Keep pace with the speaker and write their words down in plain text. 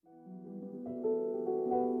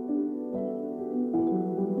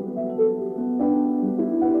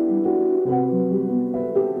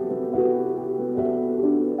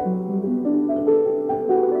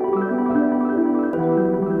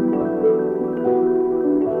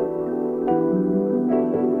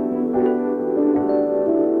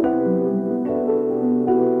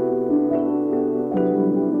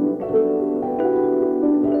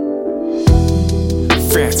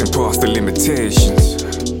acting past the limitations,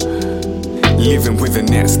 living with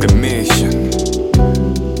an exclamation,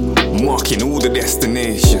 marking all the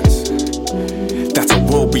destinations that are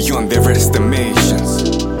well beyond their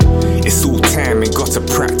estimations. It's all time and got to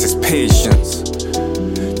practice patience.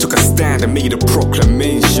 Took a stand and made a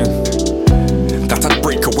proclamation that I'd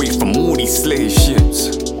break away from all these slave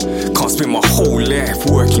ships. Can't spend my whole life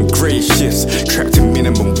working grey shifts, trapped in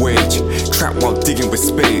minimum wage, trapped while digging with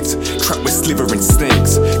spades, trapped with slithering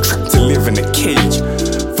snakes, trapped to live in a cage,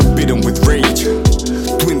 forbidden with rage,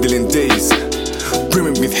 dwindling days,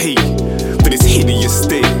 brimming with hate for this hideous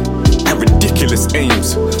state. Had ridiculous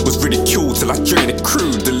aims, was ridiculed till I joined a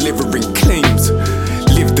crew delivering claims.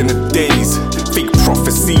 Lived in the days, fake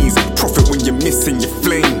prophecies, profit when you're missing your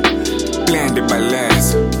flame. Blinded by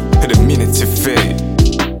lies, had a minute to fade.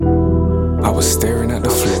 I was staring at the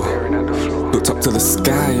floor, looked up to the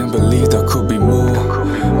sky and believed I could be more.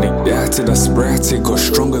 Negated, I spread it, got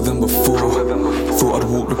stronger than before. Thought I'd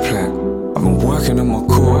walk the plank, I've been working on my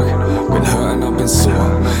core. Been hurting, I've been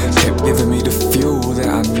sore, kept giving me the fuel that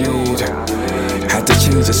I need. Had to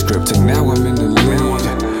change the script and now I'm in the lead.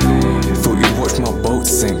 Thought you'd watch my boat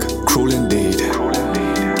sink, cruel indeed.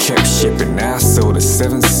 Kept shipping, now I sailed the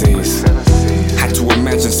 7 seas. Had to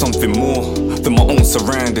imagine something more than my own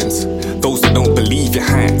surroundings. Those that don't believe your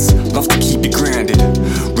hands love to keep you grounded.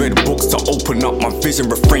 Read books to open up my vision,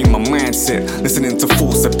 reframe my mindset. Listening to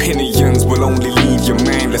false opinions will only leave you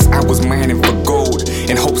mindless. I was mining for gold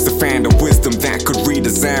in hopes to find a wisdom that could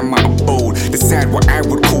redesign my abode. Decide what I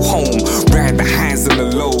would call home, ride the highs and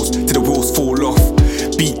the lows till the wheels fall off.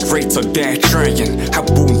 Be great or die trying, I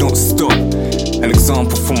will not stop. An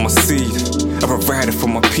example for my seed, a provider for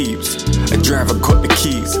my peeps. A driver got the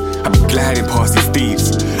keys, I be gliding past these thieves.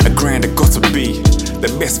 A grinder got to be the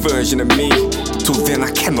best version of me. Till then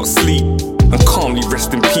I cannot sleep and calmly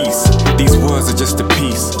rest in peace. These words are just a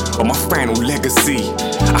piece of my final legacy.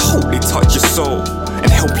 I hope they touch your soul and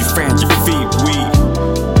help you find your feet. We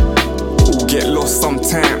all get lost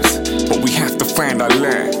sometimes, but we have to find our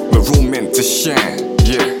light. We're all meant to shine,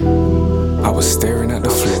 yeah. I was staring at the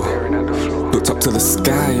floor, looked up to the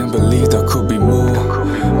sky and believed I could be more.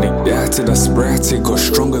 Negated, I spread it, got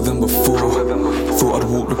stronger than before. Thought I'd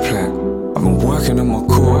walk the plank, I've been working on my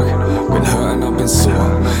core. Been hurting, I've been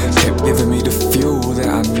sore, kept giving me the fuel that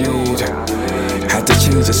I need. Had to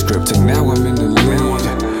change the script and now I'm in the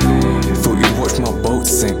lead.